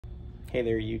Hey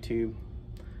there, YouTube.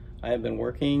 I have been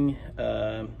working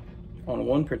on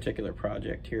one particular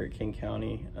project here at King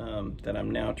County that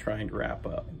I'm now trying to wrap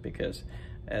up because,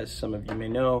 as some of you may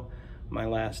know, my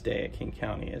last day at King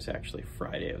County is actually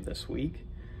Friday of this week.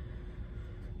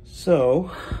 So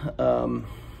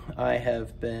I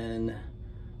have been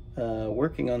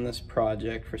working on this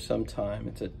project for some time.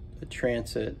 It's a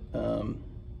transit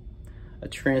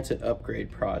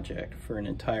upgrade project for an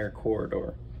entire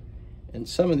corridor. And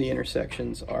some of the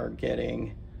intersections are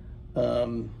getting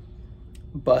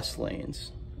bus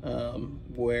lanes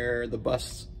where the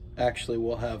bus actually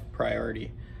will have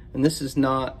priority. And this is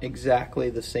not exactly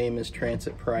the same as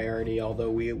transit priority,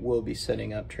 although we will be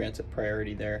setting up transit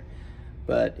priority there.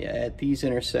 But at these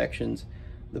intersections,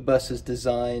 the bus is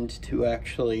designed to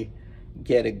actually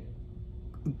get a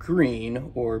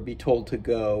green or be told to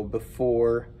go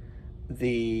before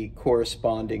the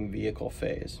corresponding vehicle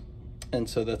phase. And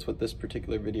so that's what this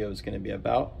particular video is going to be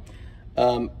about.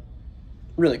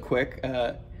 Really quick,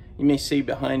 you may see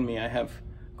behind me I have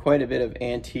quite a bit of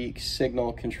antique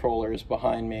signal controllers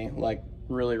behind me, like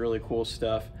really cool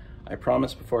stuff. I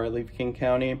promise before I leave King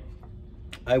County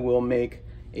I will make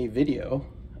a video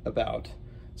about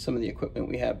some of the equipment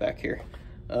we have back here,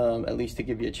 at least to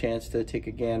give you a chance to take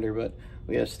a gander. But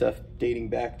we have stuff dating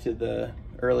back to the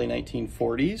early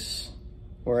 1940s,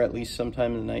 or at least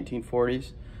sometime in the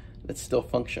 1940s, that's still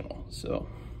functional. So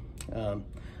I'm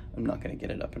not going to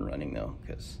get it up and running though,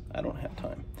 because I don't have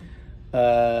time.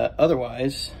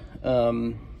 Otherwise,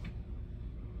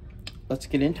 let's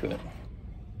get into it.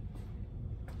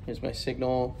 Here's my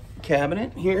signal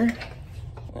cabinet here,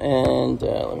 and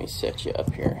let me set you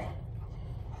up here.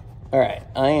 All right,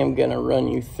 I am going to run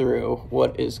you through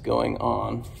what is going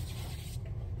on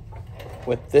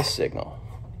with this signal.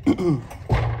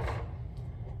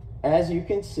 As you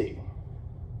can see,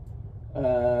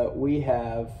 we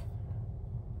have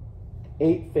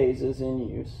 8 phases in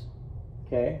use,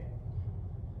 okay?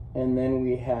 And then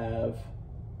we have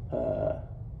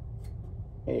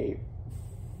a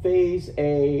phase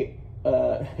A,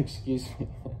 excuse me,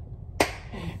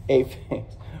 a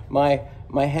phase.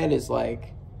 My head is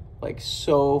like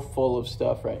so full of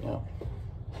stuff right now.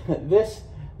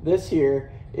 This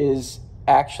here is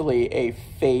actually a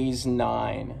phase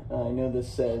 9. I know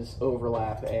this says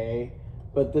overlap A,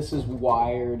 but this is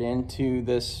wired into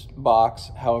this box.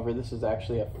 However, this is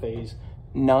actually a phase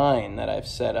 9 that I've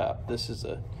set up. This is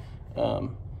a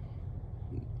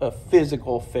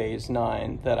physical phase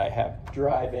 9 that I have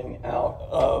driving out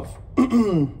of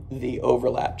the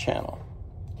overlap channel.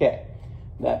 Okay,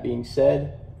 that being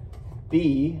said,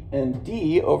 B and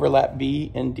D, overlap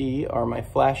B and D, are my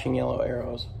flashing yellow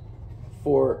arrows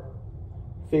for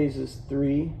phases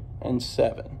 3 and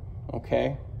 7,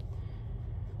 okay?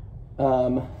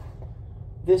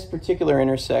 This particular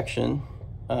intersection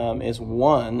is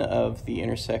one of the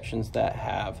intersections that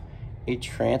have a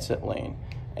transit lane.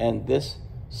 And this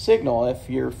signal, if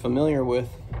you're familiar with,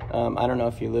 I don't know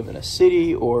if you live in a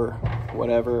city or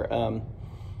whatever,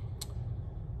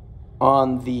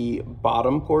 on the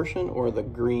bottom portion or the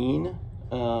green,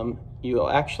 you'll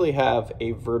actually have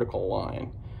a vertical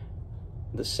line.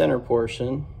 The center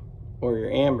portion, or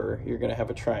your amber, you're going to have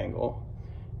a triangle,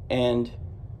 and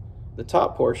the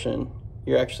top portion,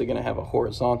 you're actually going to have a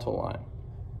horizontal line.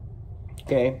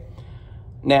 Okay,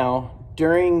 now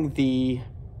during the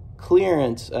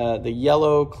clearance, the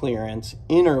yellow clearance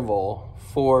interval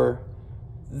for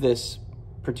this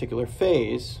particular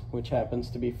phase, which happens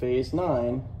to be phase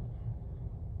 9,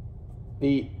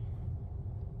 the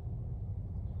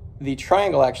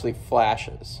triangle actually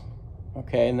flashes.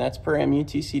 Okay, and that's per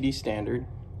MUTCD standard,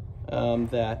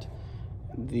 that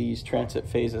these transit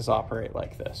phases operate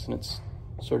like this, and it's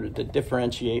sort of to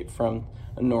differentiate from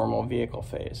a normal vehicle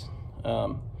phase.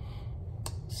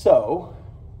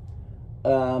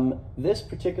 This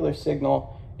particular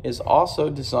signal is also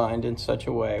designed in such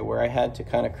a way where I had to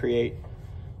kind of create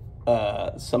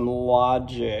some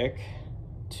logic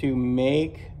to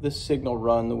make the signal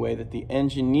run the way that the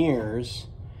engineers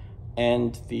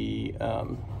and the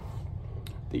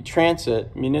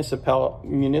transit,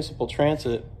 municipal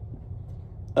transit,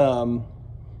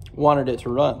 wanted it to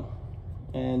run.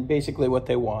 And basically what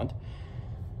they want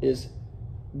is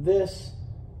this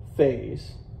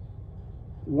phase,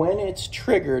 when it's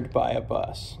triggered by a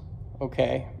bus,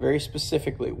 okay, very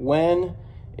specifically, when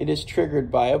it is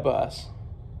triggered by a bus,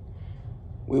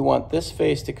 we want this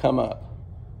phase to come up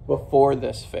before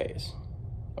this phase,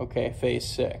 okay, phase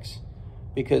 6,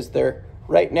 because they're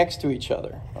right next to each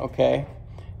other, okay?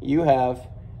 You have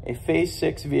a phase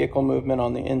 6 vehicle movement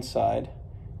on the inside,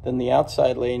 then the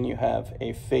outside lane you have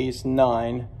a phase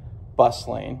 9 bus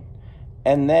lane,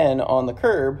 And then on the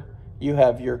curb, you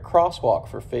have your crosswalk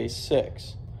for phase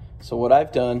 6. So what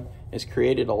I've done is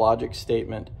created a logic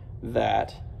statement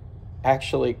that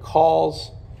actually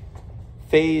calls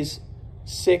phase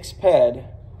 6 PED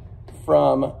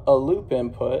from a loop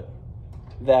input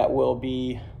that will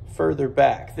be further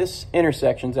back. This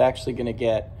intersection is actually going to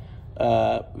get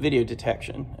video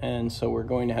detection, and so we're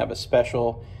going to have a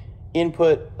special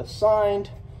input assigned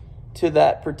to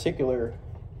that particular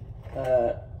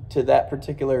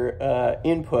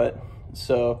input.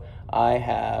 So I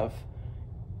have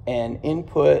an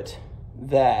input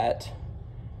that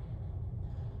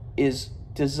is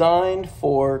designed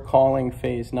for calling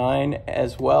phase 9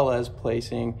 as well as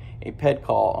placing a PED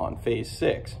call on phase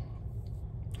 6.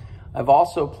 I've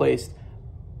also placed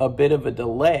a bit of a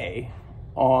delay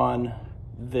on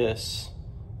this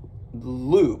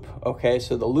loop, okay?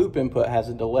 So the loop input has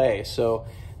a delay so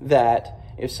that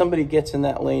if somebody gets in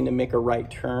that lane to make a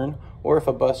right turn, or if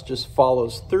a bus just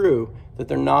follows through, that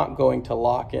they're not going to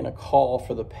lock in a call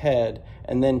for the PED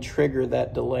and then trigger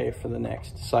that delay for the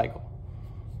next cycle.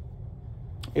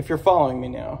 If you're following me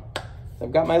now,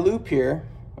 I've got my loop here,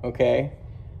 okay?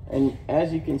 And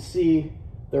as you can see,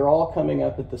 they're all coming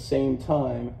up at the same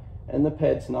time and the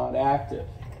PED's not active.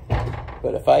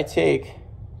 But if I take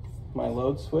my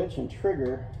load switch and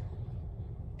trigger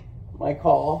my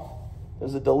call,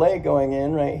 there's a delay going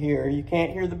in right here. You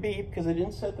can't hear the beep because I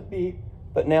didn't set the beep,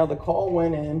 but now the call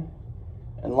went in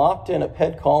and locked in a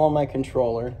PED call on my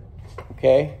controller,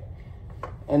 okay?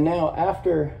 And now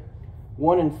after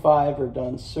 1 and 5 are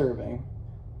done serving,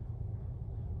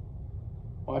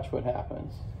 watch what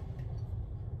happens.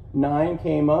 9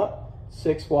 came up,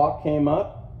 6 walk came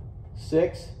up,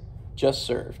 6 just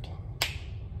served.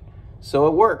 So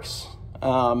it works.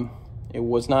 It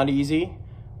was not easy.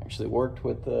 Actually worked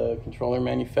with the controller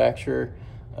manufacturer.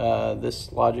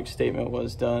 This logic statement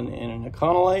was done in an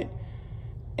Econolite,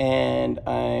 and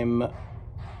I'm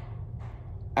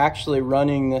actually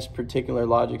running this particular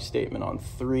logic statement on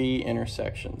 3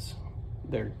 intersections.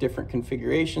 They're different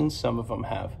configurations. Some of them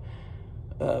have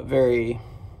very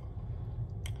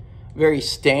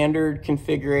standard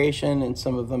configuration, and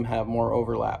some of them have more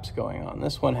overlaps going on.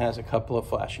 This one has a couple of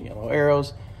flashing yellow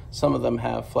arrows. Some of them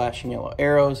have flashing yellow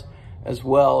arrows as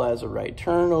well as a right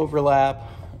turn overlap.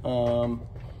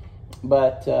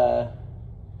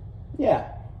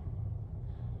 Yeah,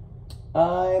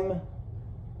 I'm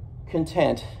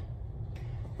content,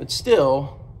 but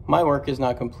still my work is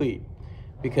not complete,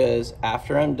 because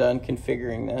after I'm done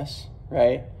configuring this,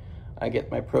 right, I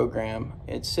get my program,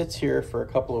 it sits here for a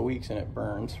couple of weeks and it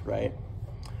burns, right?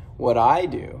 What I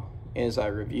do is I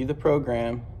review the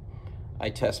program,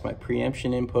 I test my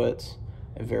preemption inputs,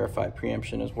 I verify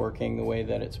preemption is working the way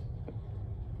that it's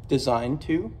designed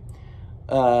to.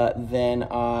 Then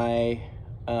I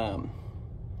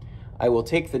will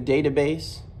take the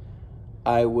database,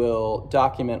 I will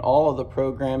document all of the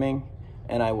programming,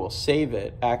 and I will save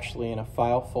it actually in a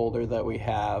file folder that we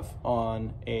have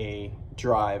on a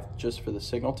drive just for the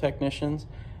signal technicians,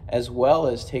 as well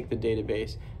as take the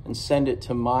database and send it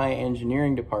to my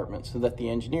engineering department so that the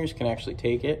engineers can actually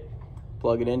take it,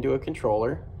 plug it into a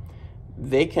controller.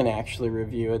 They can actually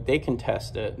review it, they can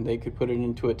test it, and they could put it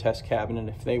into a test cabinet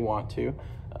if they want to.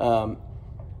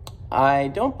 I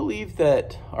don't believe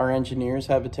that our engineers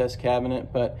have a test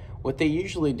cabinet, but what they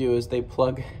usually do is they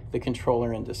plug the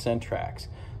controller into Centrax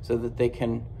so that they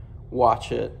can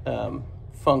watch it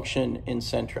function in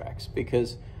Centrax,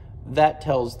 because that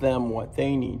tells them what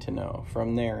they need to know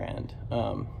from their end.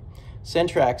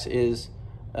 Centrax is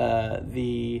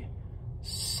the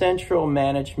central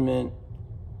management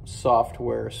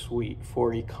software suite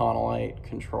for Econolite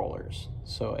controllers,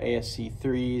 so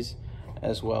ASC3s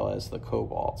as well as the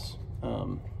Cobalts.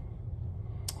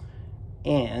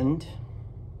 And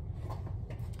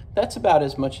that's about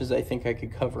as much as I think I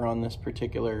could cover on this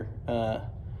particular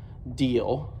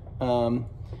deal.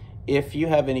 If you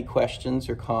have any questions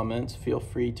or comments, feel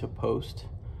free to post.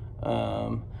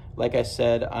 Like I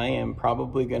said, I am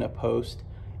probably going to post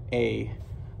a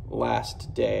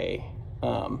last day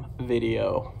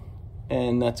video,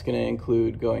 and that's going to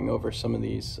include going over some of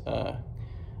these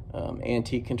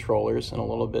antique controllers and a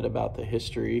little bit about the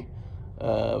history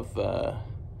of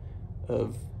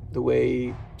the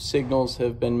way signals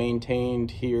have been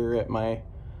maintained here at my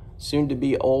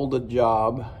soon-to-be old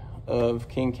job of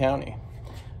King County.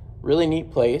 Really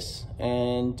neat place,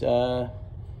 and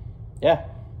yeah,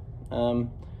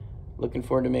 looking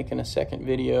forward to making a second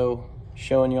video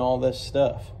showing you all this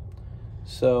stuff.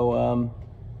 So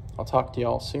I'll talk to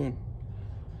y'all soon.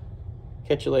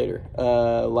 Catch you later.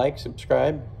 Like,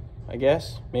 subscribe, I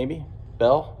guess, maybe,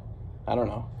 bell, I don't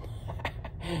know.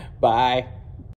 Bye.